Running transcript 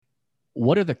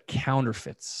What are the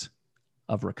counterfeits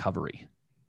of recovery?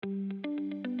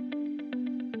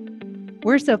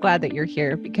 We're so glad that you're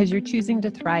here because you're choosing to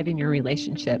thrive in your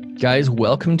relationship. Guys,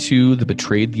 welcome to The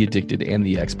Betrayed, the Addicted, and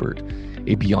the Expert,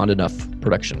 a Beyond Enough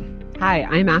production. Hi,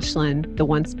 I'm Ashlyn, the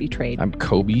once betrayed. I'm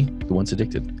Kobe, the once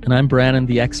addicted. And I'm Brandon,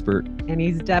 the expert. And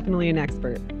he's definitely an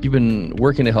expert. You've been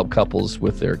working to help couples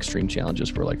with their extreme challenges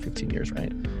for like 15 years,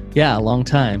 right? Yeah, a long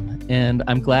time. And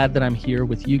I'm glad that I'm here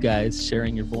with you guys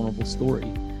sharing your vulnerable story.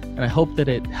 And I hope that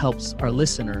it helps our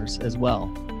listeners as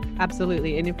well.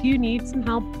 Absolutely. And if you need some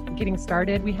help getting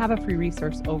started, we have a free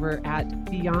resource over at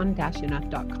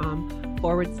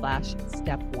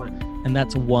beyond-enough.com/step 1. And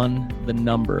that's 1, the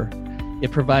number.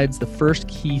 It provides the first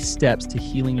key steps to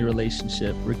healing your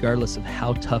relationship, regardless of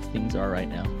how tough things are right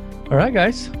now. All right,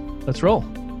 guys, let's roll.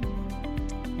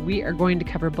 We are going to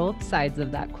cover both sides of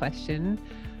that question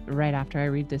right after I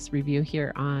read this review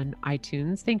here on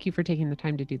iTunes. Thank you for taking the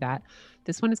time to do that.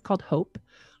 This one is called Hope.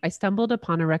 I stumbled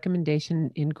upon a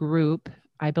recommendation in group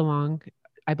I belong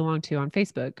to on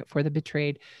Facebook for The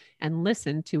Betrayed and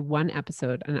listened to one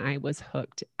episode, and I was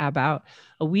hooked. About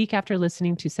a week after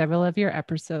listening to several of your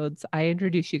episodes, I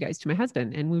introduced you guys to my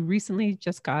husband, and we recently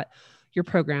just got your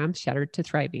program, Shattered to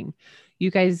Thriving.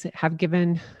 You guys have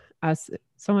given us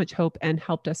so much hope and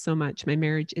helped us so much. My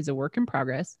marriage is a work in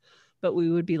progress, but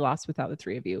we would be lost without the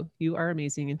three of you. You are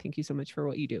amazing, and thank you so much for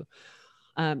what you do.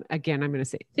 Again, I'm going to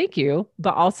say thank you,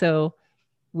 but also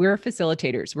we're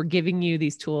facilitators. We're giving you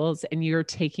these tools and you're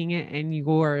taking it and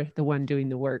you're the one doing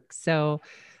the work. So,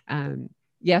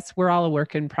 yes, we're all a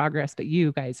work in progress, but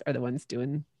you guys are the ones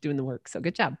doing the work. So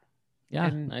good job. Yeah.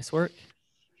 And nice work.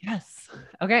 Yes.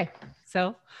 Okay.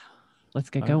 So let's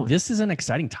get going. This is an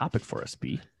exciting topic for us,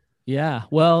 B. Yeah.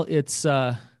 Well, it's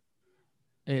kind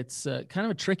of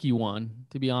a tricky one,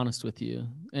 to be honest with you.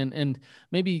 And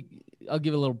maybe I'll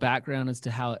give a little background as to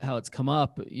how it's come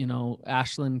up. You know,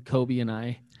 Ashlyn, Kobe, and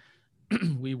I,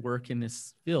 we work in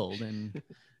this field and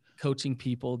coaching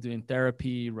people, doing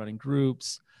therapy, running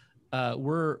groups.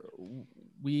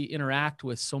 We interact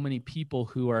with so many people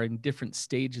who are in different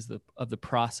stages of the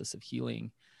process of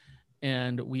healing.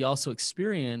 And we also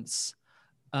experience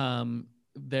their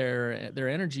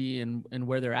energy and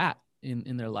where they're at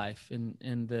in their life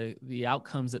and the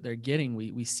outcomes that they're getting.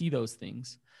 We see those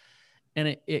things.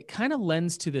 And it kind of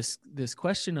lends to this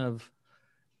question of,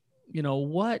 you know,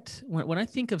 when I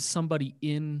think of somebody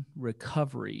in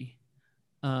recovery,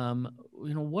 you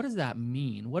know, what does that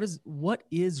mean? What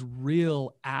is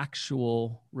real,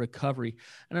 actual recovery?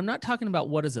 And I'm not talking about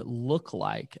what does it look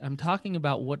like. I'm talking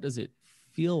about what does it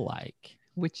feel like?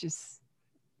 Which is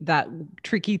that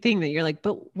tricky thing that you're like,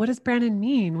 but what does Brandon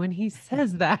mean when he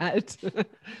says that?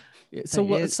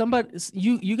 So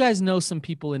you guys know some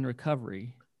people in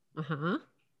recovery. Uh-huh.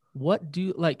 What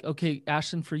do okay,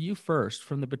 Ashton, for you first,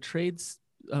 from the betrayed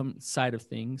side of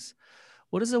things,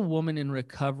 what is a woman in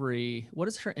recovery? What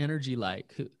is her energy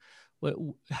like?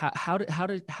 How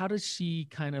does she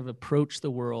kind of approach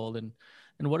the world and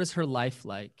what is her life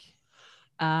like?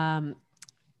 One,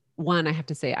 I have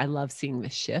to say, I love seeing the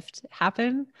shift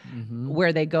happen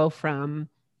where they go from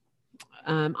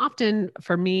often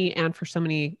for me and for so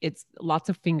many, it's lots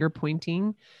of finger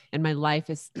pointing and my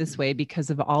life is this way because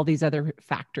of all these other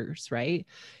factors. Right.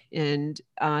 And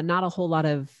not a whole lot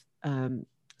of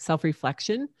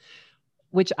self-reflection,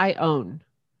 which I own.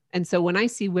 And so when I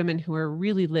see women who are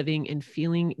really living and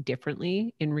feeling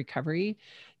differently in recovery,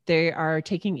 they are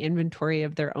taking inventory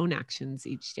of their own actions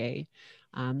each day.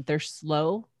 They're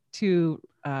slow to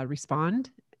respond.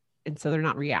 And so they're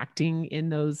not reacting in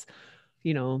those,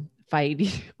 you know,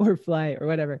 fight or flight or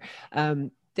whatever.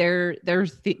 They're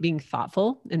being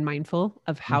thoughtful and mindful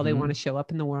of how they want to show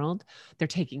up in the world. They're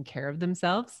taking care of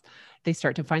themselves. They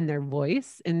start to find their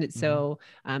voice. And so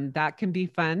that can be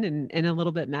fun and a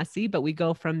little bit messy, but we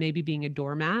go from maybe being a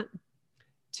doormat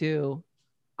to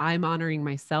I'm honoring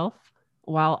myself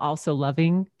while also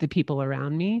loving the people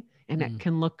around me. And it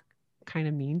can look kind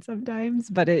of mean sometimes,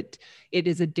 but it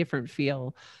is a different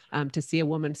feel to see a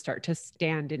woman start to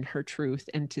stand in her truth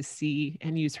and to see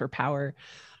and use her power.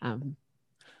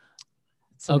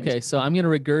 So I'm going to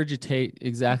regurgitate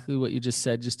exactly what you just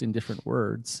said, just in different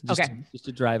words, just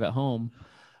to drive it home.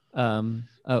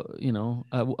 You know,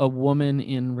 a woman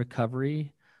in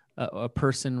recovery, a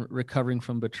person recovering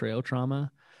from betrayal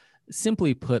trauma,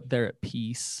 simply put, they're at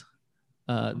peace.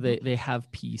 They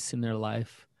have peace in their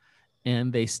life.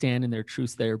 And they stand in their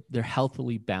truth. They're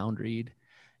healthily boundaried,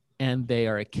 and they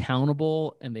are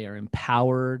accountable, and they are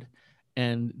empowered,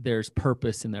 and there's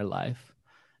purpose in their life.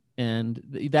 And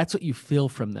that's what you feel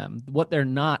from them. What they're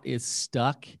not is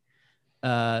stuck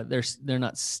they're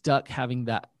not stuck having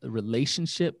that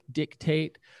relationship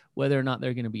dictate whether or not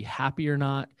they're going to be happy or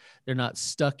not. They're not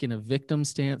stuck in a victim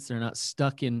stance. They're not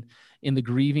stuck in the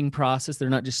grieving process. They're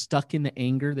not just stuck in the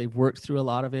anger. They've worked through a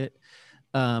lot of it.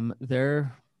 There's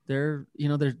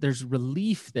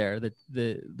relief there, that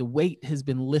the weight has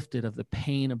been lifted of the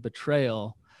pain of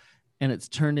betrayal, and it's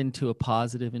turned into a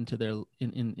positive into their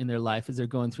in their life as they're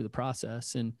going through the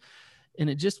process. And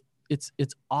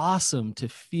it's awesome to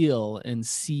feel and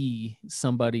see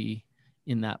somebody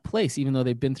in that place, even though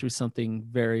they've been through something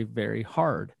very, very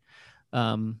hard.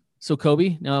 So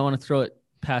Kobe, now I want to throw it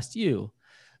past you.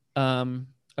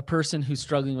 A person who's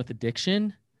struggling with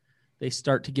addiction, they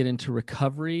start to get into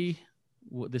recovery,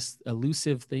 this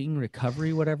elusive thing,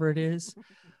 recovery, whatever it is.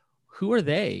 Who are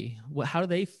they? How do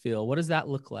they feel? What does that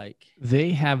look like?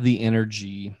 They have the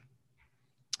energy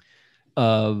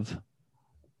of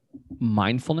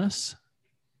mindfulness.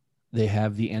 They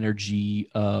have the energy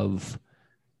of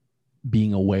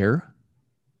being aware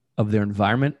of their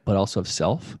environment, but also of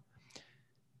self.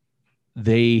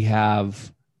 They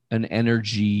have an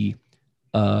energy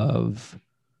of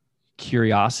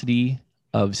curiosity,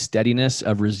 of steadiness,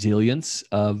 of resilience,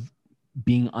 of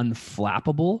being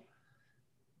unflappable.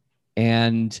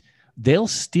 And they'll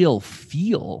still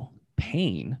feel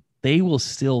pain. They will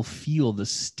still feel the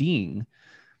sting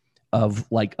of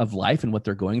life and what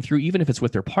they're going through, even if it's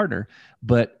with their partner,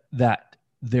 but that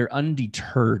they're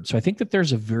undeterred. So I think that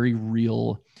there's a very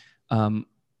real,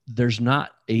 there's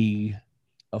not a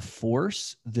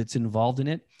force that's involved in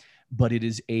it, but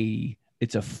it's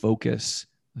a focus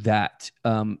that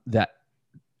not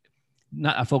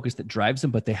a focus that drives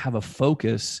them, but they have a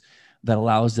focus that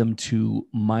allows them to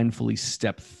mindfully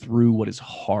step through what is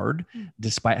hard,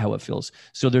 despite how it feels.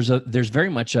 So there's very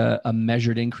much a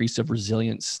measured increase of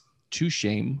resilience to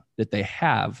shame that they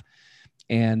have.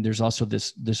 And there's also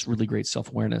this really great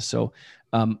self-awareness. So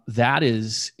that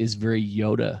is very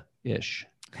Yoda-ish.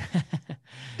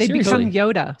 They Seriously. become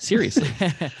Yoda. Seriously.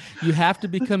 You have to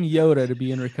become Yoda to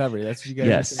be in recovery. That's what you guys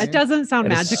Yes. are saying? It doesn't sound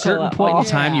At magical. a certain at point all. in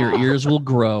time, your ears will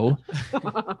grow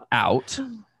out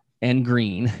and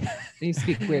green. You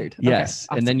speak weird. Yes.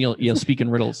 Okay, And then you'll speak in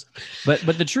riddles.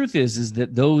 But the truth is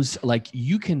that those, like,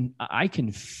 I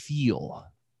can feel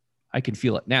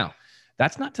it. Now,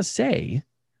 that's not to say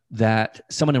that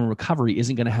someone in recovery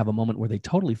isn't going to have a moment where they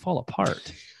totally fall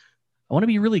apart. I want to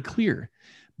be really clear.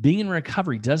 Being in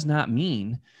recovery does not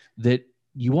mean that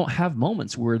you won't have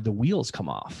moments where the wheels come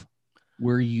off,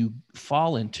 where you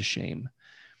fall into shame,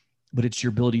 but it's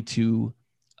your ability to,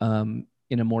 in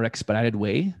a more expedited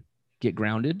way, get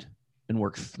grounded and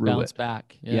work through Bounce it.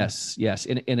 back. Yeah. Yes.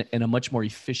 In a much more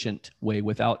efficient way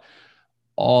without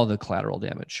all the collateral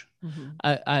damage.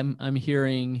 Mm-hmm. I'm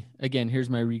hearing, again,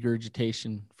 here's my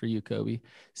regurgitation for you, Kobe: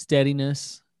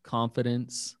 steadiness,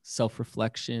 confidence,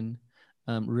 self-reflection,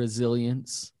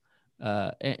 resilience,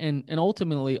 and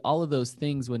ultimately all of those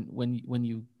things. When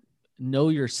you know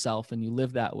yourself and you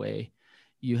live that way,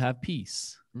 you have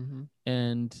peace. Mm-hmm.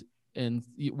 And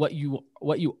what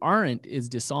you aren't is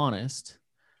dishonest.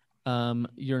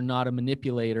 You're not a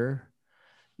manipulator.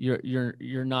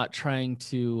 You're not trying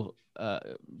to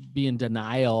be in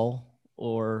denial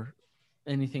or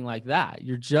anything like that.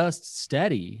 You're just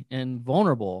steady and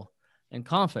vulnerable and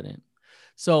confident.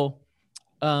 So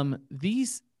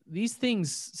these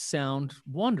things sound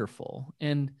wonderful.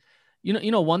 And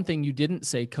you know one thing you didn't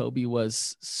say, Kobe,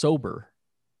 was sober.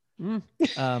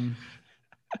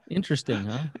 Interesting,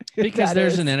 huh? Because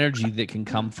there's an energy that can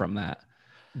come from that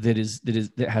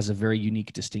has a very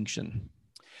unique distinction.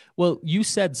 Well, you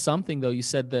said something though. You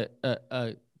said that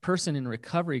a person in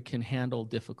recovery can handle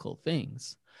difficult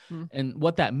things. And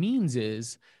what that means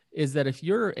is that if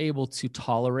you're able to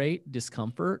tolerate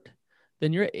discomfort,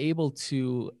 then you're able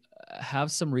to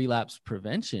have some relapse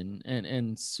prevention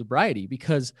and sobriety,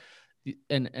 because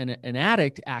an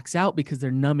addict acts out because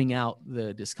they're numbing out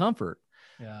the discomfort.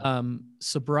 Yeah.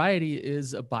 Sobriety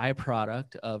is a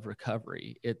byproduct of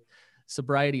recovery.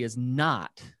 Sobriety is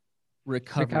not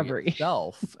recovery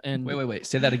itself. And wait.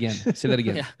 Say that again.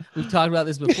 Yeah, we've talked about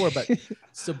this before, but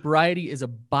sobriety is a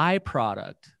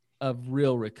byproduct of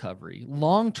real recovery.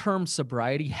 Long-term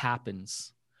sobriety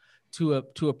happens to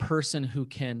a person who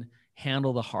can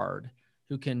handle the hard,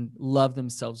 who can love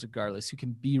themselves regardless, who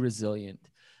can be resilient,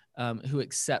 who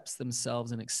accepts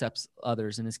themselves and accepts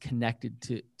others and is connected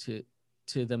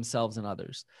to themselves and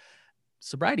others.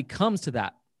 Sobriety comes to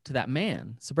that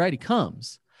man. Sobriety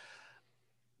comes.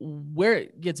 Where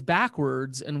it gets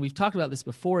backwards, and we've talked about this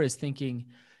before, is thinking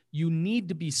you need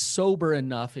to be sober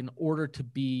enough in order to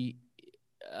be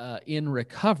in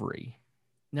recovery.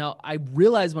 Now, I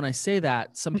realize when I say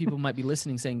that, some people might be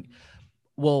listening saying,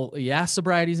 well, yeah,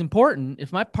 sobriety is important.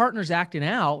 If my partner's acting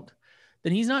out,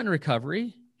 then he's not in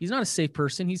recovery. He's not a safe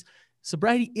person.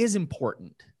 Sobriety is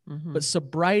important, but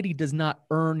sobriety does not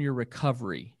earn your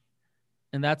recovery.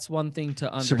 And that's one thing to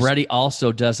understand. Sobriety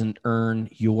also doesn't earn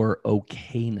your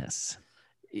okayness.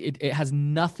 It has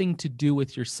nothing to do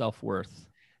with your self-worth.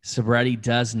 Sobriety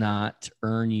does not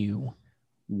earn you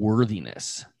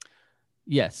worthiness.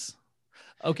 Yes.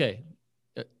 Okay.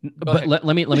 But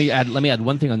let me add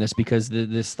one thing on this, because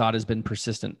this thought has been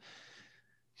persistent.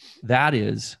 That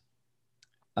is,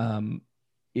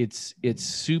 it's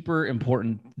super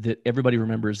important that everybody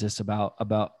remembers this about,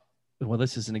 well,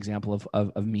 this is an example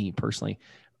of me personally.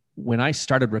 When I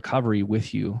started recovery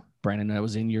with you, Brandon, I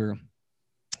was in your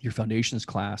foundations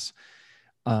class.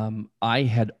 I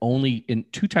had only in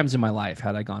 2 times in my life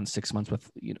had I gone 6 months with,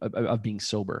 of being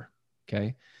sober.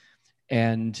 Okay.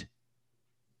 And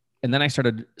then I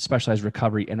started specialized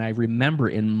recovery. And I remember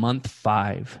in month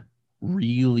 5,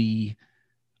 really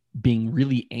being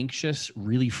really anxious,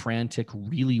 really frantic,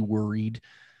 really worried,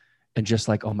 and just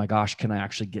like, oh my gosh, can I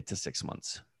actually get to 6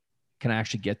 months? Can I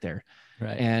actually get there?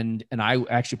 Right. And I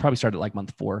actually probably started like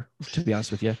month 4, to be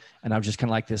honest with you. And I was just kind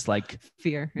of like this, like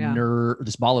fear,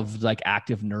 this ball of like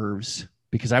active nerves,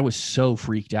 because I was so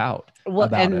freaked out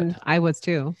about it. I was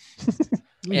too.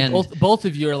 And both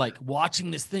of you are like watching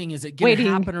this thing. Is it going to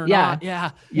happen or not?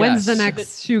 Yeah. When's the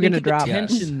next shoe going to drop?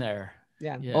 Tension there.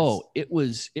 Yeah. Yes. Oh, it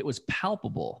was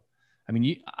palpable. I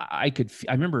mean, I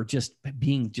remember just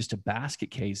being just a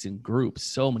basket case in groups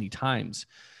so many times.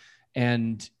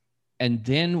 And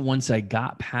then once I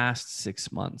got past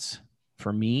 6 months,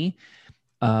 for me,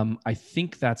 I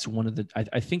think that's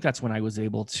I think that's when I was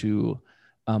able to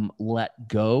let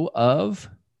go of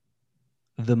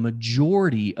the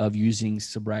majority of using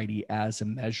sobriety as a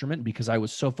measurement, because I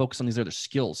was so focused on these other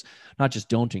skills, not just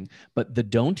don'ting, but the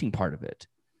don'ting part of it.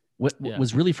 What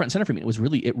was really front and center for me,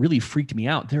 it really freaked me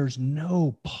out. There's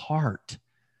no part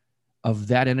of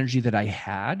that energy that I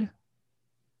had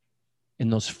in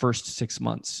those first 6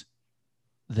 months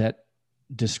that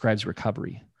describes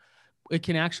recovery. It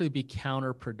can actually be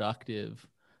counterproductive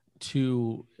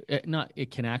to it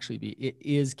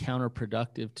is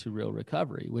counterproductive to real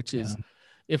recovery, which is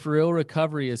if real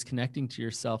recovery is connecting to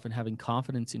yourself and having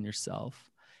confidence in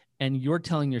yourself, and you're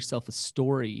telling yourself a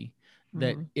story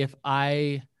that if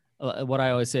what I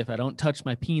always say, if I don't touch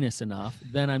my penis enough,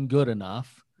 then I'm good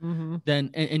enough. Then,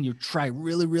 and you try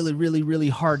really, really, really, really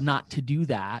hard not to do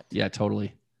that. Yeah,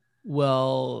 totally.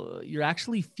 Well, you're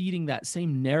actually feeding that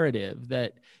same narrative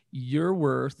that your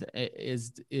worth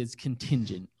is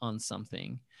contingent on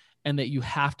something, and that you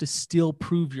have to still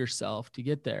prove yourself to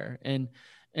get there.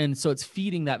 And so it's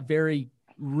feeding that very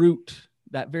root,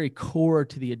 that very core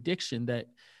to the addiction, that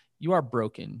you are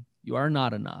broken, you are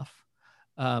not enough.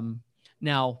 Now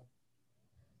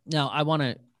I want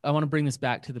to bring this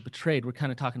back to the betrayed. We're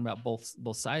kind of talking about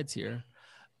both sides here.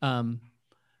 You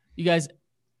guys,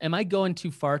 am I going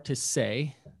too far to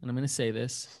say, and I'm going to say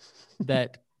this,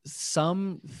 that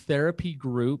some therapy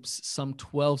groups, some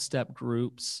 12-step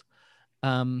groups,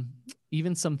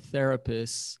 even some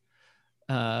therapists,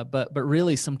 but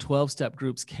really some 12-step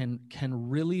groups can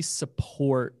really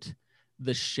support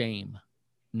the shame,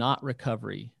 not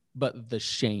recovery, but the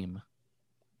shame?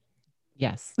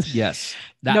 Yes.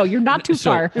 No, you're not too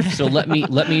far. So let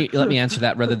me answer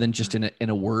that rather than just in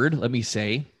a word. Let me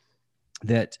say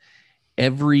that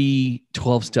every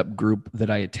 12-step group that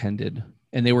I attended,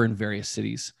 and they were in various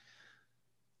cities,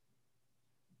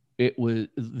 it was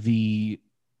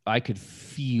I could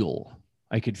feel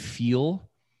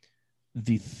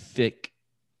the thick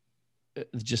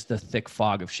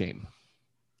fog of shame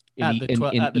in the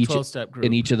 12-step group,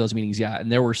 in each of those meetings. Yeah.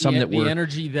 And there were some the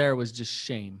energy there was just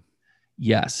shame.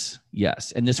 Yes.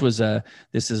 And this is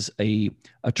a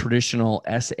traditional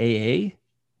SAA,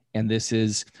 and this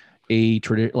is and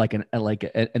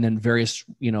then various,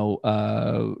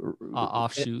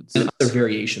 offshoots and other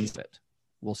variations of it,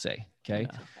 we'll say. Okay.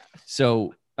 Yeah.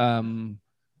 So,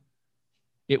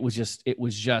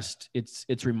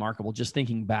 it's remarkable. Just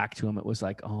thinking back to him, it was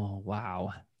like, oh,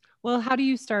 wow. Well, how do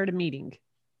you start a meeting?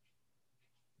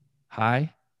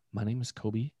 Hi, my name is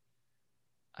Kobe.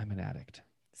 I'm an addict.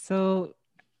 So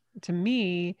to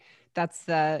me, that's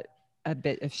a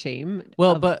bit of shame.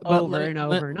 Well, but over and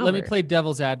over. Let me play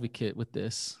devil's advocate with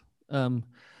this.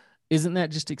 Isn't that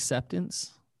just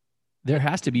acceptance? There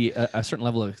has to be a certain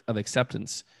level of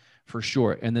acceptance, for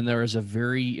sure. And then there is a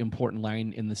very important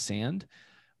line in the sand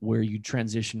where you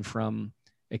transition from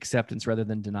acceptance rather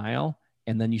than denial,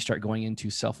 and then you start going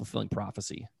into self-fulfilling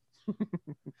prophecy.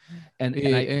 And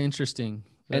interesting.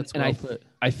 That's and well put.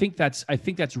 I think that's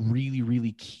really,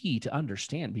 really key to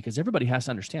understand, because everybody has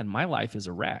to understand my life is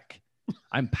a wreck.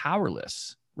 I'm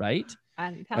powerless, right?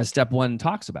 As step 1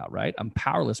 talks about, right? I'm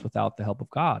powerless without the help of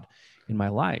God in my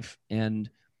life. And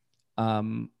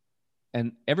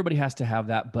everybody has to have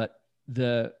that, but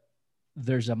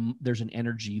there's an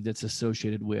energy that's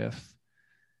associated with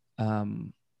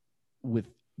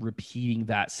repeating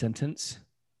that sentence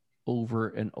over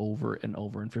and over and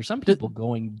over. And for some people,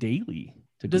 going daily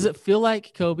to does it feel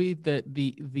like, Kobe, that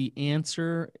the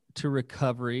answer to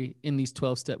recovery in these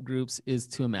 12-step groups is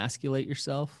to emasculate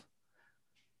yourself?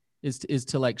 Is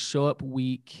to like show up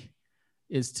weak,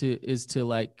 is to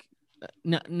like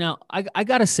now I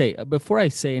gotta say, before I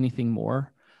say anything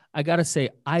more, I gotta say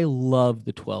I love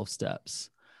the 12 steps.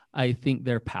 I think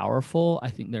they're powerful. I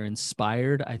think they're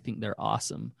inspired. I think they're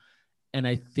awesome. And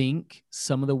I think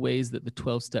some of the ways that the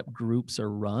 12-step groups are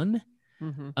run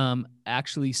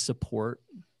actually support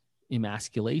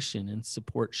emasculation and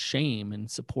support shame and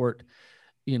support,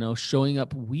 showing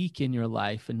up weak in your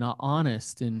life and not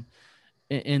honest.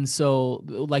 And so,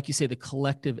 like you say, the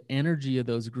collective energy of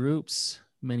those groups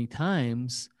many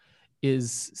times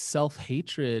is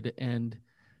self-hatred and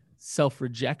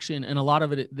self-rejection. And a lot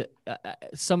of it,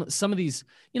 some of these,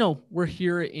 we're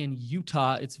here in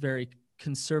Utah. It's very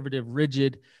conservative,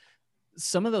 rigid.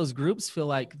 Some of those groups feel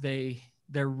like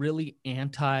they're really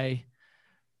anti-sex,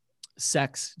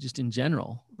 just in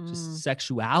general. Just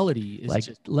sexuality is like,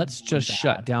 just let's just bad.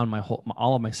 shut down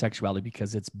all of my sexuality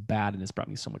because it's bad and it's brought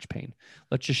me so much pain.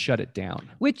 Let's just shut it down.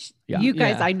 Which you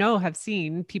guys, I know, have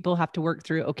seen people have to work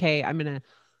through. Okay, I'm going to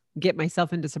get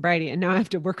myself into sobriety, and now I have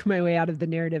to work my way out of the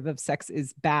narrative of sex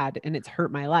is bad and it's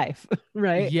hurt my life.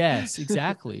 Right? Yes,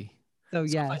 exactly. So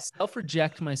if I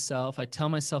self-reject myself, I tell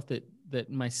myself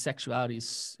that my sexuality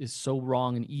is so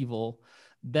wrong and evil,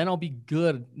 then I'll be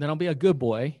good. Then I'll be a good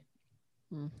boy,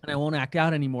 and I won't act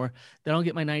out anymore. Then I'll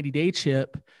get my 90-day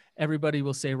chip. Everybody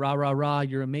will say, rah, rah, rah,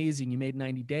 you're amazing. You made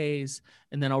 90 days.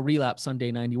 And then I'll relapse on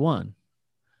day 91.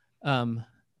 I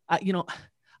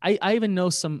even know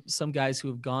some guys who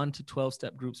have gone to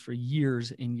 12-step groups for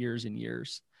years and years and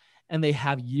years, and they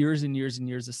have years and years and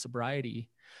years of sobriety.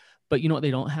 But you know what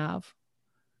they don't have?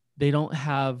 They don't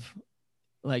have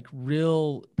like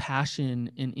real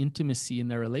passion and intimacy in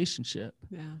their relationship.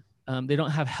 Yeah. They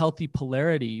don't have healthy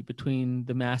polarity between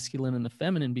the masculine and the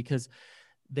feminine, because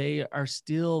they are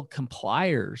still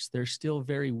compliers. They're still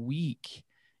very weak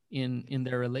in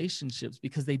their relationships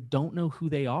because they don't know who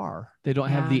they are. They don't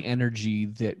have the energy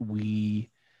that we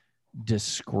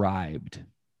described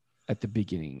at the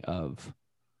beginning of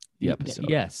the episode.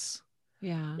 Yes.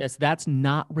 Yeah. Yes. That's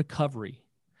not recovery.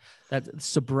 That's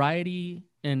sobriety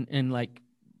and like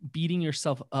beating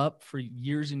yourself up for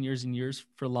years and years and years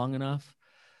for long enough.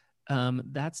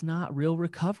 That's not real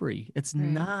recovery. It's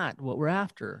not what we're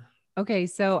after. Okay.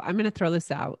 So I'm going to throw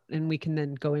this out and we can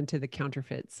then go into the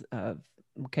counterfeits of,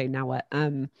 okay, now what?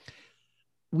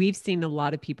 We've seen a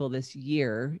lot of people this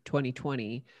year,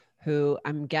 2020, who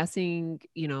I'm guessing,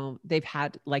 they've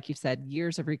had, like you said,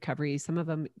 years of recovery. Some of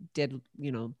them did,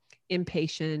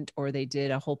 inpatient, or they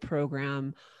did a whole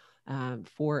program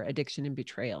for addiction and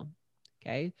betrayal.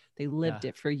 Okay. They lived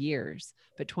it for years,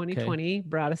 but 2020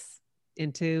 brought us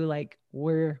into like,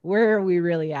 where are we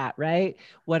really at? Right?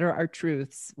 What are our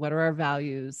truths? What are our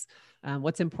values?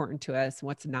 What's important to us?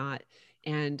 What's not?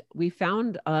 And we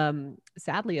found,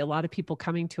 sadly, a lot of people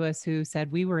coming to us who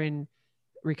said we were in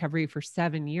recovery for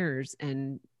 7 years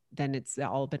and then it's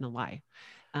all been a lie.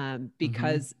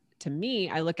 Because to me,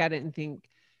 I look at it and think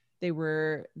a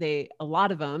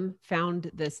lot of them found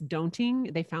this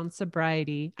daunting. They found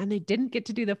sobriety and they didn't get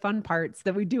to do the fun parts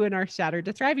that we do in our Shattered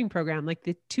to Thriving program. Like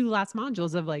the 2 last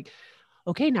modules of like,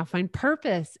 okay, now find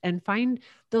purpose and find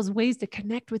those ways to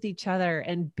connect with each other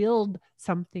and build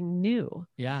something new.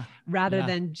 Yeah. Rather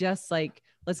than just like,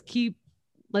 let's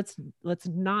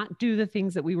not do the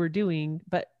things that we were doing,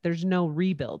 but there's no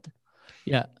rebuild.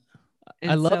 Yeah.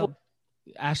 And I love,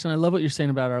 Ashlyn, I love what you're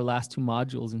saying about our last 2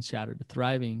 modules in Shattered to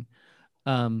Thriving.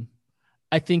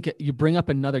 I think you bring up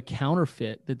another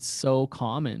counterfeit that's so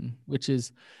common, which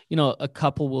is, a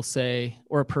couple will say,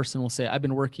 or a person will say, I've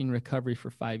been working recovery for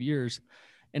 5 years.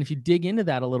 And if you dig into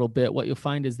that a little bit, what you'll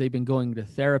find is they've been going to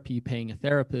therapy, paying a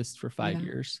therapist for 5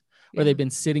 years, or they've been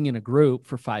sitting in a group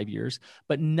for 5 years,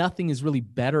 but nothing is really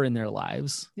better in their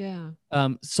lives. Yeah.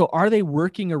 So are they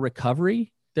working a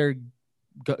recovery? They're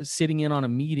sitting in on a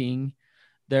meeting.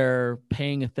 They're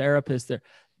paying a therapist.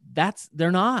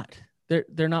 They're not.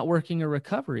 They're not working a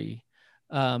recovery.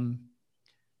 I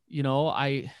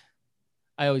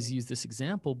always use this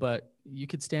example, but you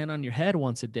could stand on your head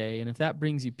once a day. And if that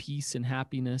brings you peace and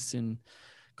happiness and,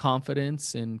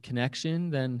 confidence and connection,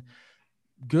 then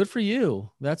good for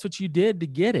you. That's what you did to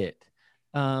get it.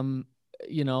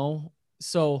 You know,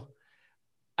 so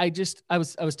I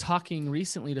was talking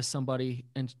recently to somebody,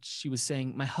 and she was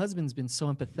saying, my husband's been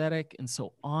so empathetic and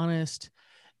so honest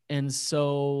and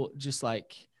so just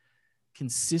like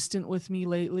consistent with me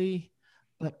lately,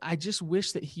 but I just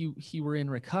wish that he were in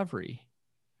recovery.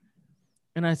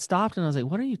 And I stopped and I was like,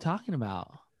 what are you talking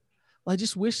about? Well, I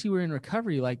just wish he were in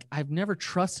recovery. Like, I've never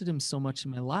trusted him so much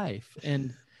in my life.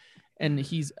 And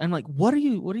I'm like, what are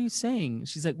you saying?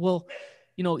 She's like, well,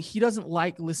 you know, he doesn't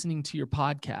like listening to your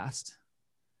podcast.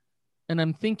 And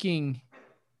I'm thinking,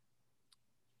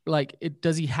 like,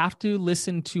 does he have to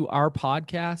listen to our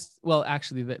podcast? Well,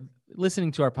 actually,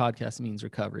 listening to our podcast means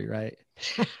recovery, right?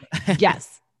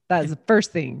 Yes, that's the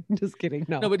first thing. Just kidding.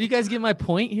 No, but do you guys get my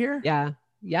point here?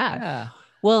 Yeah.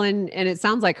 Well, and it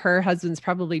sounds like her husband's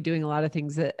probably doing a lot of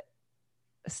things that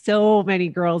so many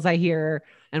girls I hear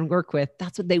and work with,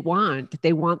 that's what they want.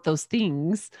 They want those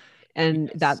things.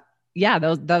 And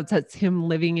Yes. that's him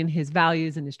living in his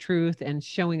values and his truth and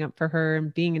showing up for her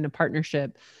and being in a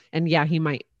partnership. And yeah, he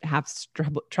might have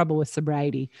trouble with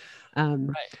sobriety. Right.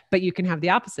 But you can have the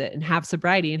opposite and have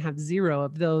sobriety and have zero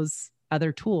of those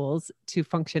other tools to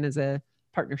function as a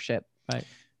partnership. Right.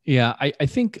 Yeah. I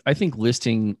think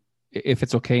listing, if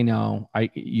it's okay now,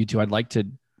 you two, I'd like to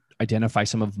identify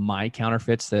some of my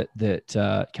counterfeits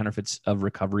that counterfeits of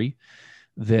recovery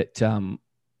that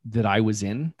I was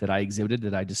in, that I exhibited,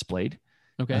 that I displayed.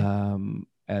 Okay.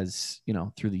 As you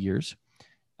know, through the years.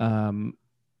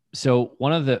 So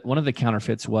one of the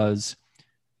counterfeits was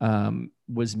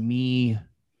me,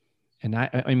 and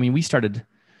I mean, we started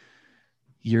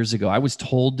years ago. I was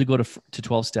told to go to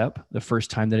 12-step the first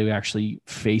time that I actually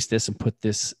faced this and put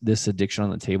this addiction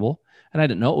on the table. And I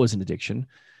didn't know it was an addiction.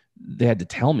 They had to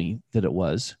tell me that it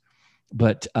was,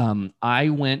 but I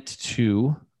went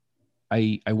to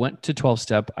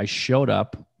 12-step. I showed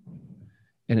up,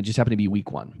 and it just happened to be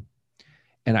week 1.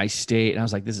 And I stayed, and I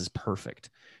was like, this is perfect.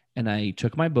 And I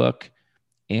took my book,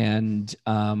 and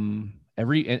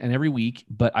every week,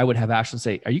 but I would have Ashlyn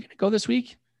say, are you going to go this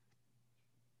week?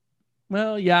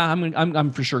 Well, yeah,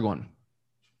 I'm for sure going.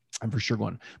 I'm for sure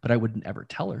going, but I wouldn't ever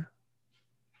tell her.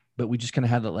 But we just kind of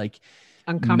had that, like,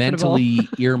 mentally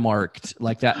earmarked,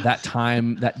 like that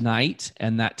time, that night,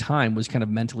 and that time was kind of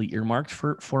mentally earmarked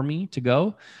for me to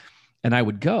go, and I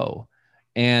would go.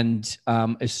 And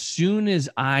as soon as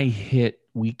I hit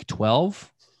week 12,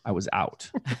 I was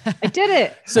out. I did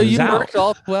it. So you worked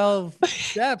all 12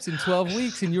 steps in 12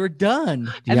 weeks and you were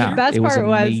done. And the best part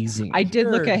was I did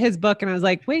look at his book and I was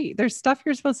like, wait, there's stuff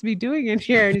you're supposed to be doing in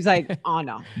here. And he's like, oh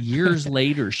no. Years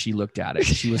later, she looked at it.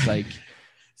 She was like,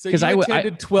 so you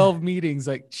attended 12 meetings,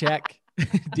 like, check.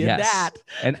 Did that.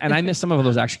 And I missed some of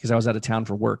those actually because I was out of town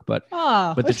for work. But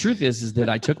the truth is that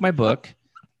I took my book.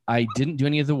 I didn't do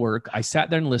any of the work. I sat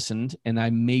there and listened, and I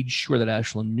made sure that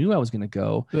Ashlyn knew I was going to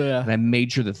go. Yeah. And I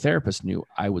made sure the therapist knew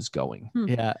I was going.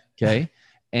 Yeah. Okay.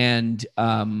 And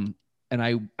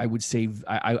I would say,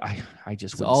 I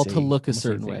just it's all to look a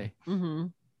certain way. Mm-hmm.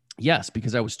 Yes,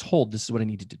 because I was told this is what I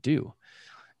needed to do.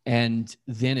 And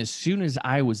then as soon as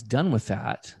I was done with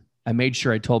that, I made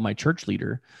sure I told my church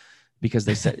leader, because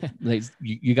they said,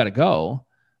 you got to go.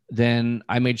 Then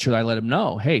I made sure I let him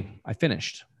know, hey, I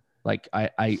finished. Like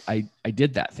I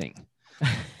did that thing.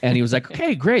 And he was like,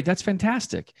 okay, great. That's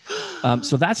fantastic.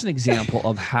 So that's an example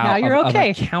of how now you're of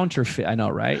okay. a counterfeit. I know,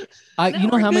 right? You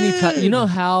know how many times, you know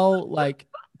how, like,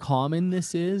 common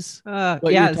this is?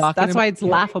 Yes, that's why it's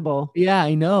laughable. Yeah,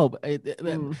 I know.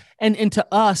 And to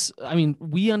us, I mean,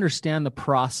 we understand the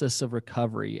process of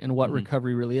recovery and what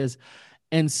recovery really is.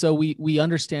 And so we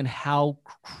understand how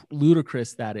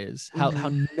ludicrous that is, how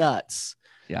nuts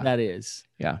that is.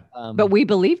 Yeah. But we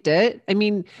believed it. I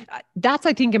mean, that's,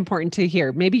 I think, important to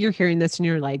hear. Maybe you're hearing this and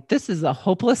you're like, this is a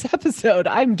hopeless episode.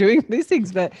 I'm doing these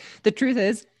things. But the truth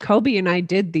is, Kobe and I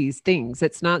did these things.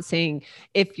 It's not saying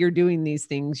if you're doing these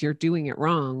things, you're doing it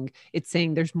wrong. It's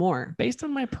saying there's more. Based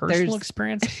on my personal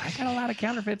experience, I got a lot of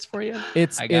counterfeits for you.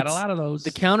 I got a lot of those.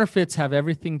 The counterfeits have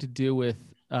everything to do with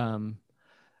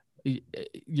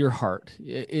your heart.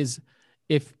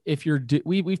 If you're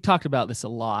we've talked about this a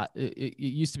lot. It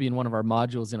used to be in one of our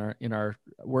modules in our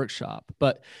workshop.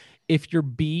 But if your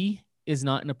B is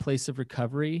not in a place of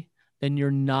recovery, then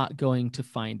you're not going to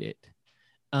find it.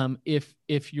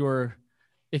 If your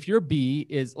B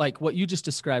is like what you just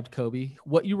described, Kobe,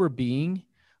 what you were being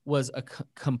was a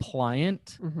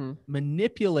compliant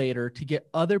manipulator to get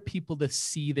other people to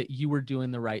see that you were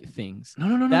doing the right things.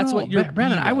 No. That's what you're.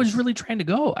 Brandon, I was really trying to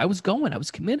go. I was going. I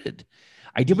was committed.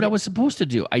 I did what I was supposed to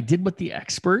do. I did what the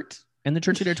expert and the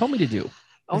church leader told me to do.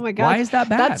 Oh my Why God. is that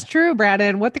bad? That's true,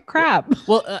 Brandon. What the crap?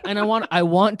 Well, and I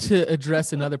want to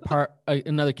address another part,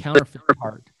 another counterfeit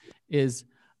part is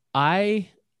I,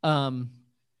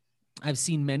 I've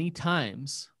seen many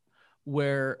times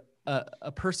where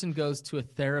a person goes to a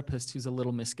therapist who's a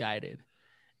little misguided,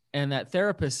 and that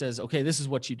therapist says, okay, this is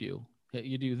what you do.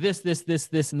 You do this, this, this,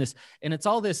 this, and this. And it's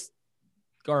all this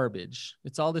garbage.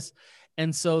 It's all this.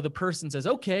 And so the person says,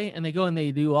 okay. And they go and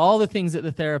they do all the things that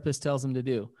the therapist tells them to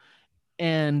do.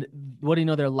 And what do you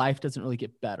know? Their life doesn't really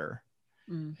get better.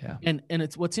 Yeah. And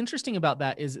it's what's interesting about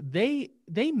that is they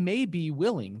may be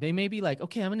willing. They may be like,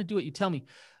 okay, I'm going to do what you tell me,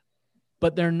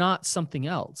 but they're not something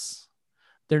else.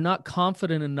 They're not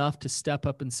confident enough to step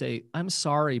up and say, I'm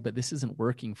sorry, but this isn't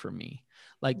working for me.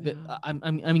 Like I'm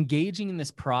engaging in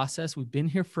this process. We've been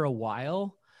here for a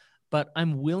while, but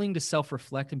I'm willing to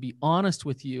self-reflect and be honest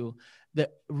with you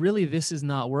that really this is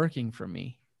not working for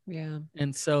me. Yeah.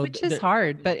 And so which is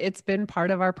hard, but it's been part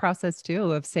of our process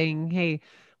too, of saying, hey,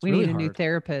 we really need a new hard.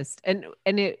 therapist. And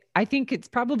I think it's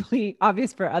probably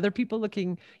obvious for other people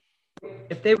looking,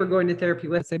 if they were going to therapy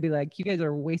with us, they'd be like, you guys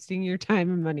are wasting your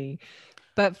time and money.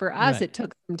 But for us, Right. it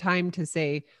took some time to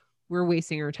say, we're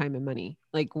wasting our time and money.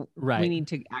 Like we need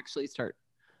to actually start.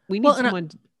 We need someone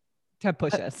to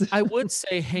push us. I would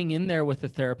say hang in there with the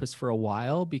therapist for a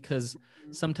while, because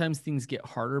sometimes things get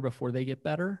harder before they get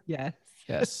better. Yes.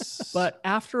 Yes. But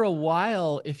after a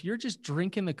while, if you're just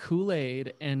drinking the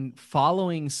Kool-Aid and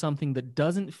following something that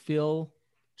doesn't feel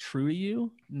true to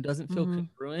you and doesn't feel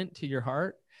congruent to your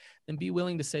heart, then be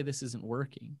willing to say this isn't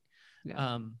working.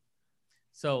 Yeah.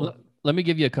 So let me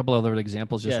give you a couple other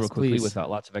examples just real quickly without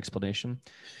lots of explanation.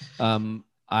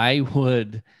 I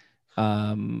would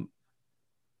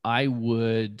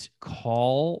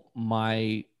call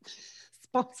my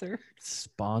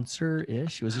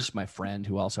sponsor-ish. It was just my friend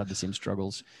who also had the same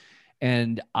struggles.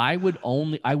 And I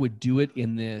would do it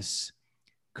in this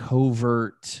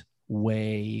covert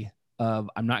way of,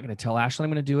 I'm not going to tell Ashley I'm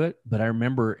going to do it, but I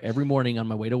remember every morning on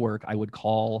my way to work, I would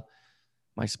call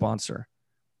my sponsor,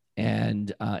 and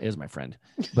it was my friend,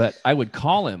 but I would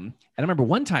call him. And I remember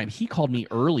one time he called me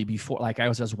early before, like I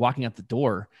was walking out the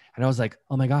door, and I was like,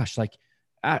 oh my gosh, like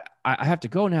I have to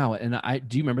go now. And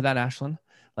do you remember that, Ashlyn?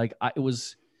 Like it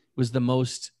was the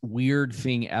most weird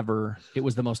thing ever. It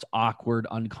was the most awkward,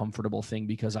 uncomfortable thing,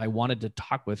 because I wanted to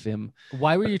talk with him.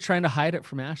 Why were you trying to hide it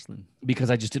from Ashlyn?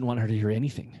 Because I just didn't want her to hear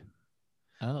anything.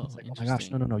 Oh, like, oh my gosh,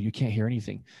 no, you can't hear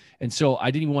anything. And so I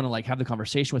didn't even want to like have the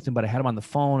conversation with him, but I had him on the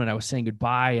phone and I was saying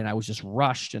goodbye, and I was just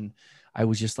rushed, and I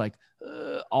was just like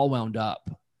all wound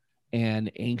up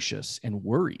and anxious and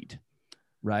worried.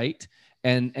 Right.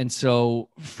 And so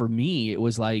for me, it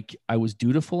was like I was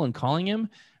dutiful in calling him,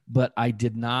 but I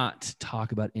did not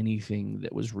talk about anything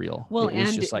that was real. Well, it was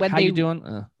and just like, how you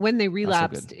doing? When they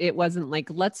relapsed, it wasn't like,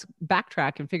 let's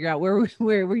backtrack and figure out where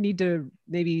we need to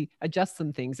maybe adjust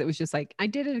some things. It was just like, I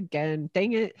did it again.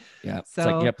 Dang it. Yeah. So,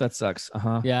 it's like, yep, that sucks.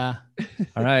 Yeah.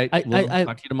 All right. We'll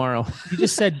talk to you tomorrow.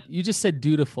 You just said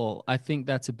dutiful. I think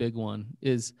that's a big one.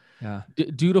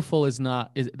 Dutiful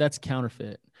that's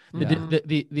counterfeit.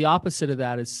 The opposite of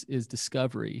that is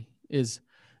discovery.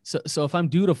 So if I'm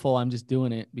dutiful, I'm just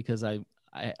doing it because it's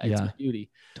my duty.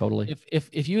 Totally.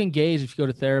 If you engage, if you go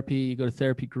to therapy, you go to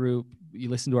therapy group, you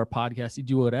listen to our podcast, you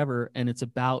do whatever, and it's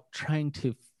about trying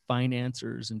to find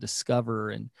answers and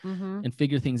discover and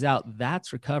figure things out,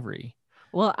 that's recovery.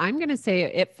 Well, I'm going to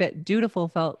say dutiful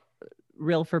felt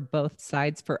real for both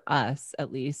sides, for us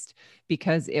at least,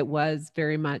 because it was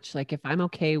very much like, if I'm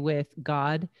okay with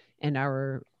God and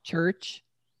our church,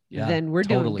 then we're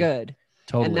doing good.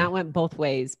 Totally. And that went both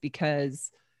ways,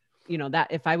 because, that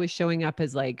if I was showing up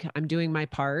as like, I'm doing my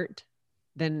part,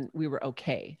 then we were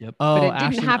okay. Yep. But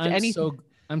it didn't have anything.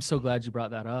 I'm so glad you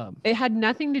brought that up. It had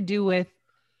nothing to do with,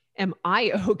 am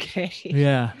I okay?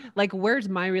 Yeah. Like, where's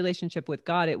my relationship with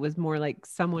God? It was more like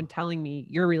someone telling me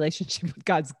your relationship with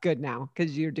God's good now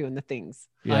because you're doing the things.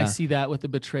 Yeah. I see that with the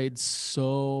betrayed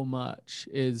so much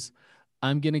is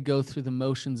I'm going to go through the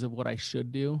motions of what I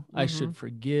should do. I should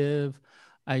forgive.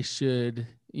 I should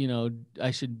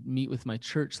meet with my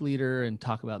church leader and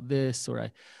talk about this,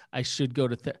 or I should go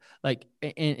to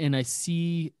and I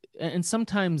see, and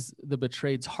sometimes the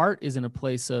betrayed's heart is in a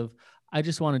place of, I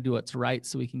just want to do what's right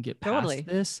so we can get past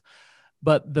this.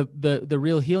 But the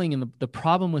real healing and the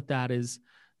problem with that is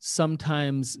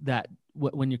sometimes that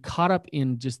when you're caught up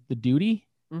in just the duty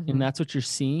and that's what you're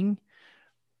seeing,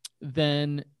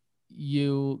 then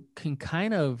you can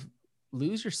kind of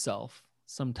lose yourself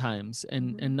sometimes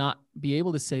and not be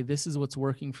able to say, this is what's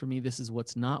working for me. This is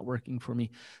what's not working for me.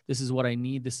 This is what I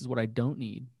need. This is what I don't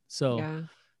need. So,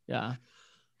 yeah.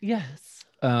 Yes.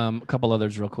 A couple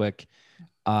others real quick.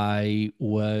 I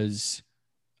was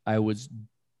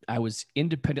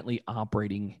independently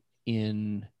operating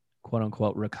in quote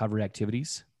unquote recovery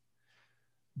activities,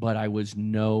 but I was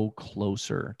no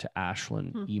closer to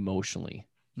Ashlyn emotionally,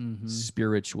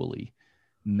 spiritually,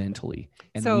 mentally.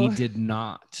 And So-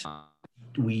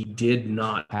 we did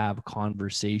not have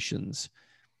conversations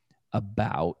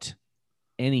about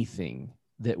anything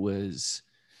that was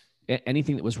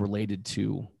related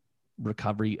to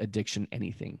recovery, addiction,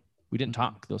 anything. We didn't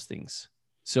talk those things.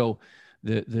 So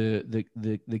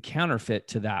the counterfeit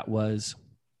to that was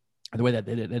the way that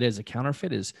it is a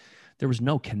counterfeit is there was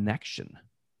no connection.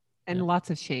 And lots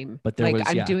of shame. But there was,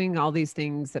 I'm doing all these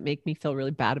things that make me feel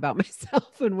really bad about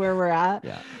myself and where we're at.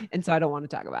 Yeah. And so I don't want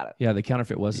to talk about it. Yeah. The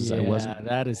counterfeit was, I wasn't,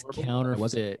 that is counterfeit. I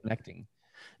wasn't connecting.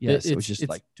 Yes. It was just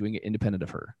like doing it independent of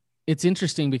her. It's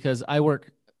interesting because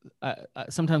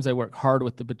sometimes I work hard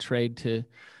with the betrayed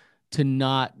to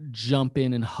not jump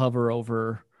in and hover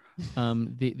over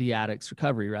the addict's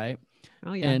recovery, right?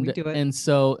 Oh yeah, we do it. And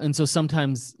so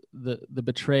sometimes the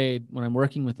betrayed, when I'm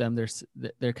working with them,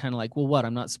 they're kind of like, well, what?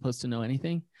 I'm not supposed to know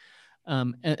anything.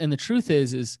 And the truth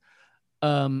is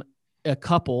a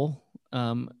couple,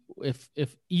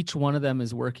 if each one of them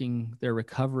is working their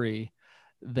recovery,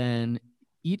 then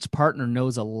each partner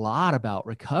knows a lot about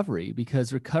recovery,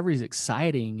 because recovery is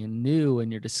exciting and new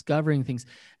and you're discovering things.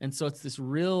 And so it's this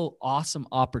real awesome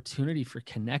opportunity for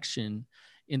connection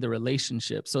in the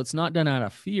relationship. So it's not done out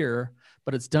of fear,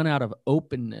 but it's done out of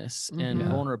openness and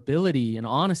vulnerability and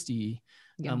honesty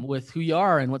with who you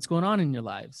are and what's going on in your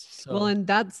lives. So. Well, and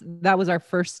that was our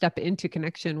first step into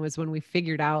connection, was when we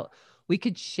figured out we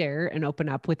could share and open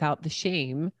up without the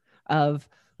shame of,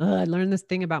 I learned this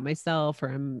thing about myself, or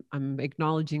I'm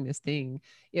acknowledging this thing.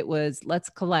 It was,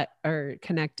 let's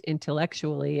connect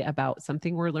intellectually about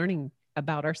something we're learning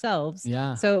about ourselves.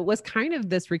 Yeah. So it was kind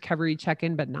of this recovery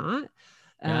check-in, but not,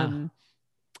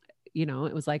 you know,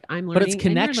 it was like, I'm learning, but it's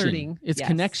connection. And you're learning. It's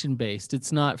connection based.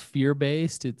 It's not fear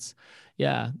based.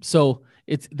 So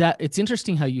it's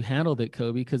interesting how you handled it,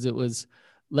 Kobe, because it was,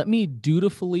 let me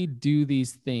dutifully do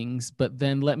these things, but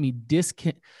then let me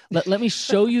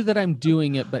show you that I'm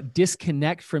doing it, but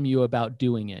disconnect from you about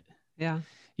doing it. Yeah.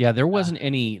 Yeah. There wasn't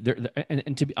any there.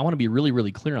 And I want to be really,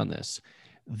 really clear on this.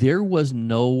 There was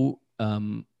no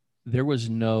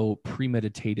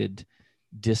premeditated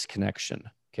disconnection.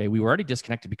 Okay. We were already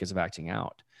disconnected because of acting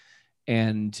out,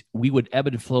 and we would ebb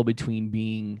and flow between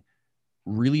being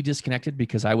really disconnected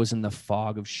because I was in the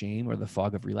fog of shame or the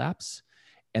fog of relapse,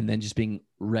 and then just being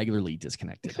regularly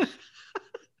disconnected. Does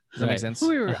that make sense?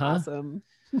 We were awesome.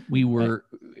 We would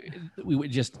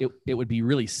just, it would be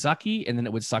really sucky, and then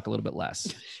it would suck a little bit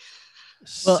less.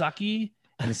 Sucky,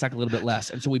 and it suck a little bit less.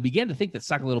 And so we began to think that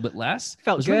suck a little bit less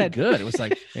was good. Really good. It was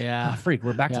like, freak,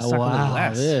 we're back to suck a little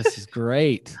less. This is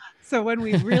great. So when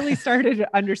we really started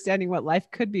understanding what life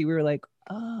could be, we were like,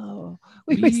 oh,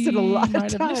 we wasted a lot of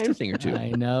time. Missed a thing or two.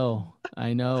 I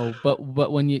know. But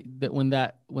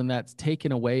when that's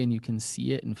taken away and you can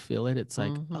see it and feel it, it's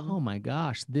like, oh my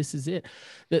gosh, this is it.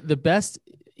 The best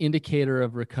indicator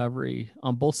of recovery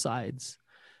on both sides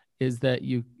is that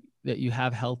you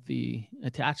have healthy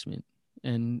attachment,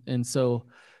 and so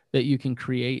that you can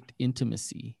create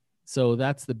intimacy. So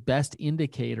that's the best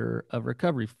indicator of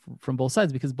recovery from both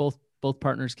sides, because both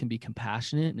partners can be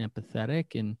compassionate and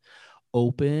empathetic and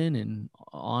open and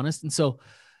honest. And so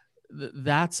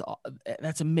that's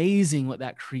amazing what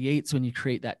that creates when you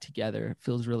create that together. It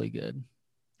feels really good.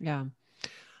 Yeah.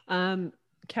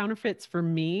 Counterfeits for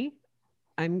me,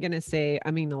 I'm going to say,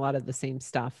 I mean, a lot of the same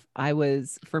stuff.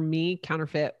 For me,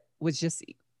 counterfeit was just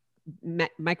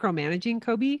micromanaging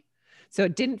Kobe. So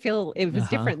it didn't feel, it was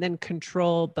different than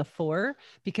control before,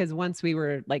 because once we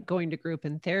were like going to group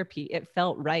and therapy, it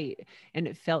felt right and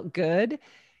it felt good,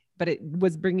 but it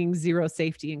was bringing zero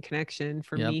safety and connection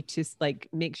for me to like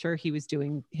make sure he was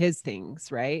doing his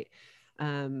things. Right.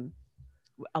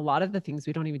 A lot of the things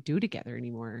we don't even do together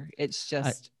anymore. It's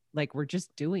just like, we're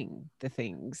just doing the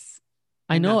things.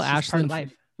 I know,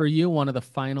 Ashlyn, for you, one of the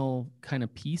final kind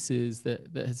of pieces that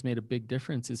has made a big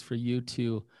difference is for you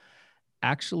to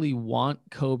actually want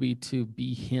Kobe to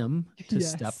be him, to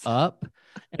step up,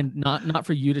 and not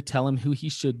for you to tell him who he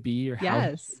should be or how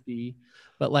he should be,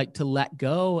 but like to let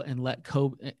go and let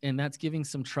Kobe, and that's giving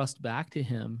some trust back to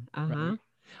him, right?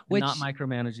 Not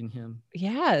micromanaging him.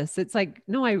 Yes. It's like,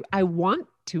 no, I want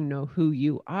to know who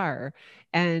you are.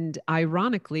 And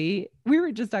ironically, we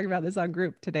were just talking about this on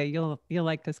group today. You'll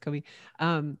like this, Kobe.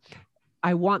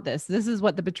 I want this. This is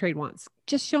what the betrayed wants.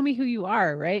 Just show me who you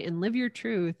are, right? And live your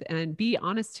truth and be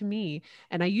honest to me.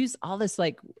 And I used all this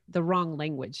like the wrong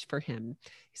language for him.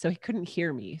 So he couldn't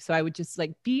hear me. So I would just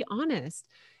like, be honest.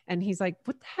 And he's like,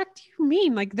 what the heck do you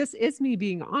mean? Like, this is me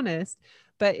being honest.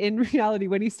 But in reality,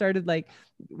 when he started like,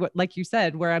 what, like you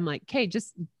said, where I'm like, okay,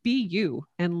 just be you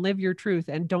and live your truth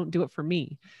and don't do it for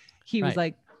me. He was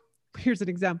like, here's an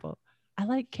example. I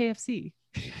like KFC.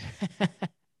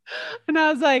 And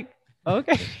I was like,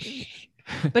 okay.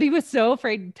 But he was so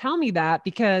afraid to tell me that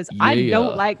because I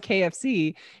don't like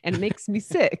KFC and it makes me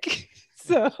sick.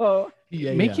 So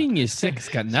making you sick has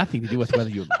got nothing to do with whether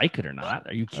you like it or not.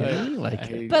 Are you kidding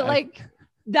me? Like,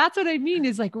 that's what I mean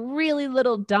is like really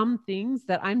little dumb things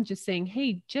that I'm just saying,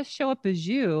 hey, just show up as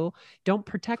you. Don't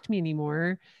protect me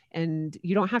anymore. And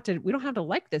we don't have to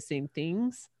like the same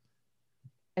things.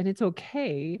 And it's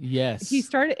okay. Yes.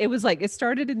 It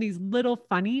started in these little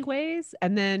funny ways.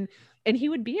 And he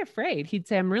would be afraid. He'd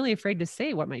say, I'm really afraid to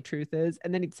say what my truth is.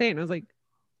 And then he'd say it. And I was like,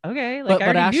 okay, like I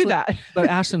already knew that. But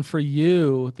Ashlyn, for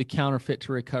you, the counterfeit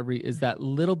to recovery is that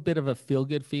little bit of a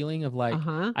feel-good feeling of like,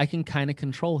 I can kind of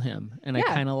control him. And I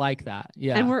kind of like that.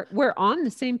 Yeah. And we're on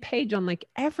the same page on like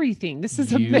everything. This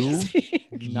is amazing.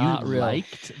 Not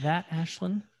liked that,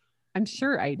 Ashlyn? I'm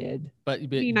sure I did. But I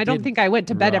mean, I don't think I went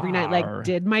to bed every night like,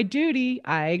 did my duty.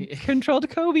 I controlled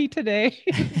Kobe today.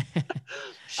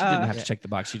 She didn't have to check the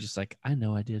box. She just like, I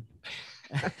know I did.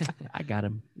 I got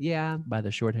him. Yeah. By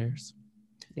the short hairs.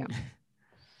 Yeah.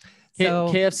 So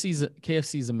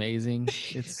KFC's amazing.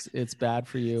 It's bad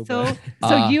for you. So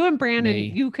you and Brandon,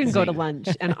 you can go to lunch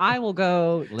and I will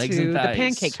go to the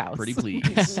Pancake House. Pretty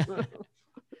please.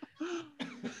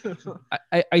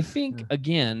 I think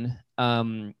again,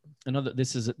 I know that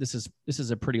this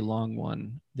is a pretty long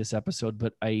one, this episode,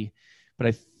 but I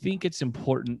think it's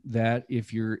important that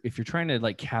if you're trying to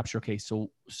like capture, okay, so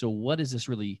what is this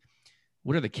really?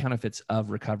 What are the counterfeits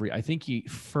of recovery? I think you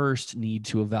first need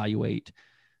to evaluate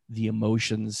the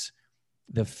emotions,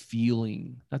 the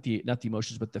feeling, not the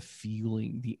emotions, but the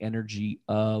feeling, the energy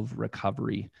of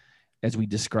recovery, as we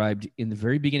described in the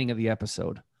very beginning of the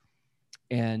episode.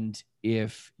 And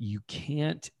if you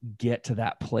can't get to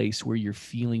that place where you're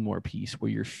feeling more peace, where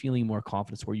you're feeling more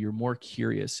confidence, where you're more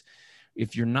curious,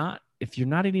 if you're not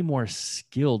any more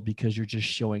skilled because you're just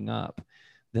showing up,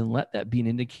 then let that be an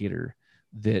indicator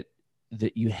that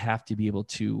you have to be able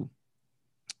to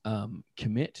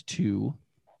commit to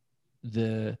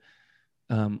the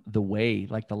way,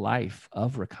 like the life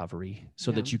of recovery,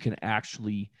 so that you can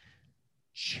actually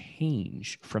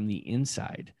change from the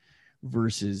inside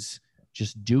versus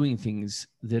just doing things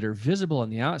that are visible on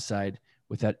the outside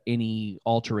without any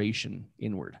alteration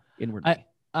inwardly.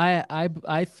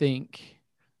 I think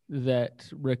that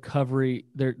recovery,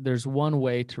 there's one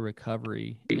way to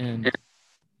recovery and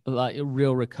like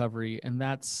real recovery, and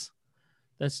that's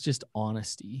just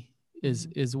honesty.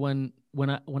 Is when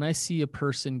I see a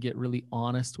person get really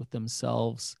honest with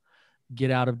themselves,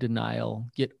 get out of denial,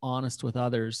 get honest with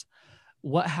others,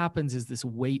 what happens is this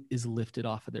weight is lifted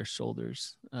off of their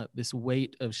shoulders, this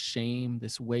weight of shame,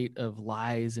 this weight of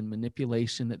lies and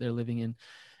manipulation that they're living in,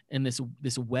 and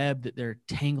this web that they're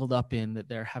tangled up in, that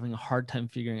they're having a hard time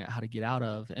figuring out how to get out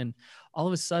of. And all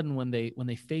of a sudden, when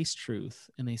they face truth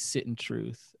and they sit in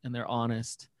truth and they're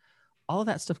honest, all of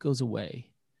that stuff goes away.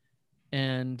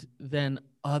 And then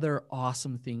other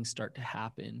awesome things start to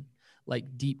happen,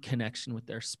 like deep connection with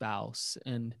their spouse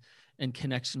and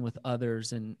connection with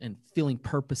others and feeling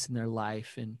purpose in their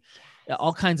life and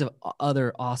all kinds of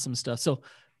other awesome stuff. So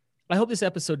I hope this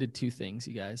episode did two things,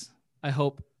 you guys. I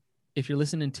hope if you're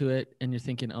listening to it and you're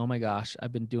thinking, oh my gosh,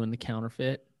 I've been doing the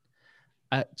counterfeit,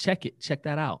 check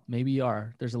that out. Maybe you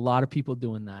are. There's a lot of people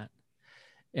doing that.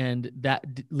 And that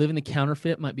living the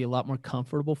counterfeit might be a lot more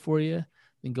comfortable for you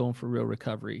than going for real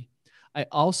recovery. I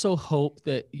also hope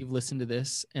that you've listened to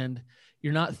this and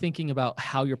you're not thinking about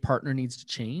how your partner needs to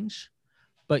change,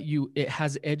 but it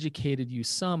has educated you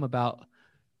some about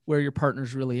where your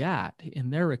partner's really at in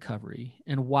their recovery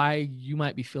and why you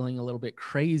might be feeling a little bit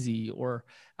crazy or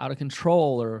out of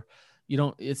control, or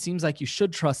it seems like you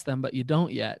should trust them, but you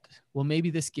don't yet. Well,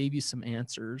 maybe this gave you some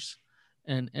answers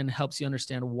and helps you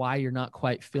understand why you're not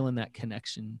quite feeling that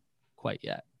connection quite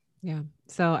yet. Yeah.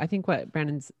 So I think what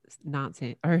Brandon's not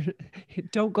saying, or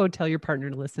don't go tell your partner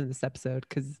to listen to this episode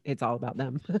because it's all about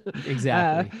them.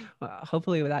 Exactly.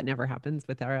 Hopefully that never happens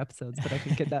with our episodes, but I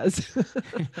think it does.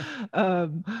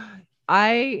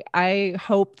 I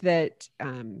hope that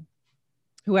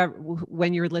whoever,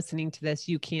 when you're listening to this,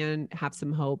 you can have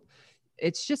some hope.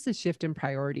 it's just a shift in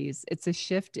priorities. It's a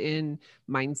shift in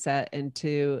mindset, and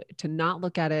to not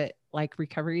look at it like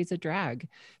recovery is a drag,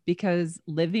 because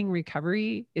living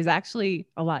recovery is actually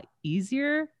a lot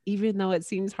easier, even though it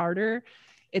seems harder.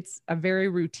 It's a very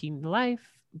routine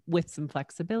life with some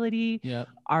flexibility. Yeah.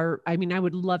 I mean, I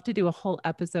would love to do a whole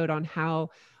episode on how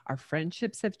our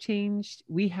friendships have changed.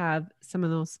 We have some of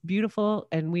those beautiful,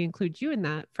 and we include you in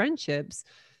that, friendships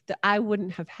that I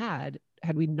wouldn't have had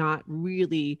we not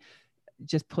really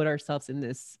just put ourselves in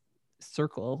this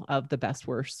circle of the best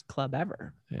worst club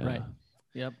ever. Yeah. Right.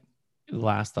 Yep. The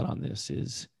last thought on this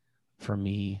is, for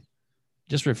me,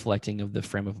 just reflecting of the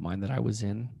frame of mind that I was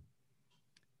in.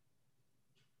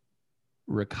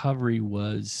 Recovery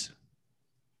was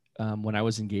when I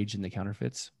was engaged in the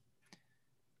counterfeits,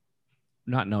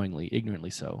 not knowingly,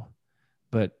 ignorantly so,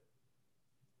 but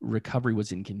recovery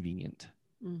was inconvenient.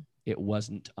 It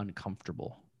wasn't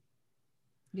uncomfortable.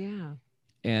 Yeah.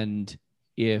 And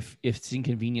if it's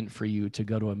inconvenient for you to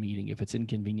go to a meeting, if it's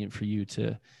inconvenient for you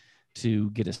to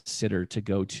get a sitter, to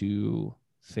go to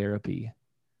therapy,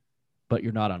 but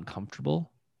you're not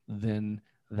uncomfortable, then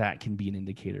that can be an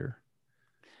indicator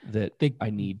that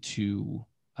I need to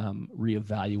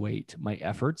reevaluate my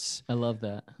efforts. I love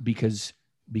that. Because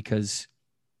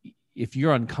if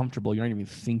you're uncomfortable, you're not even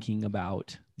thinking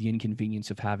about the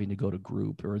inconvenience of having to go to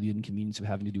group or the inconvenience of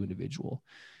having to do individual.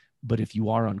 But if you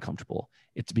are uncomfortable,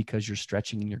 it's because you're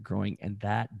stretching and you're growing, and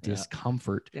that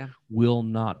discomfort will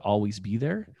not always be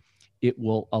there. It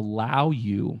will allow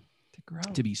you to grow,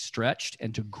 to be stretched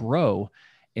and to grow.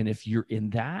 And if you're in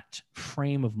that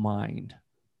frame of mind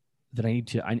that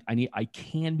I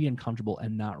can be uncomfortable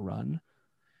and not run,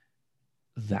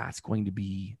 there's going to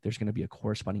be a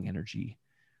corresponding energy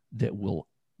that will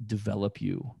develop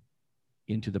you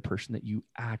into the person that you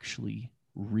actually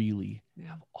really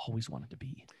have always wanted to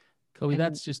be. Kobe,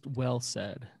 that's just well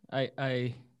said.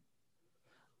 The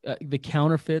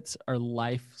counterfeits are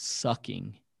life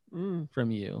sucking from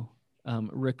you.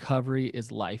 Recovery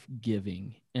is life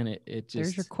giving, and it just,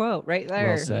 there's your quote right there.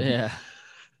 Well said. Yeah,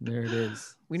 there it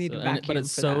is. We need to vacuum, but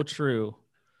it's for so that. true.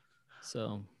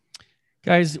 So,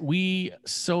 guys, we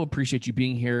so appreciate you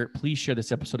being here. Please share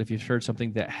this episode if you've heard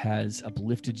something that has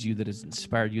uplifted you, that has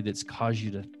inspired you, that's caused you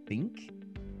to think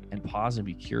and pause and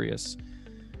be curious.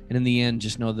 And in the end,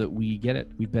 just know that we get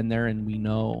it. We've been there and we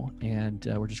know, and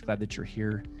we're just glad that you're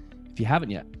here. If you haven't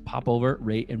yet, pop over,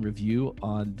 rate, and review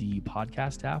on the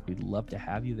podcast app. We'd love to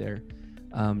have you there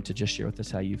to just share with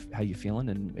us how you feeling,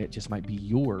 and it just might be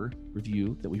your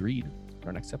review that we read for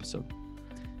our next episode.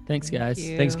 thanks, guys. Thank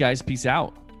you. Thanks, guys. Peace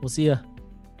out. We'll see ya.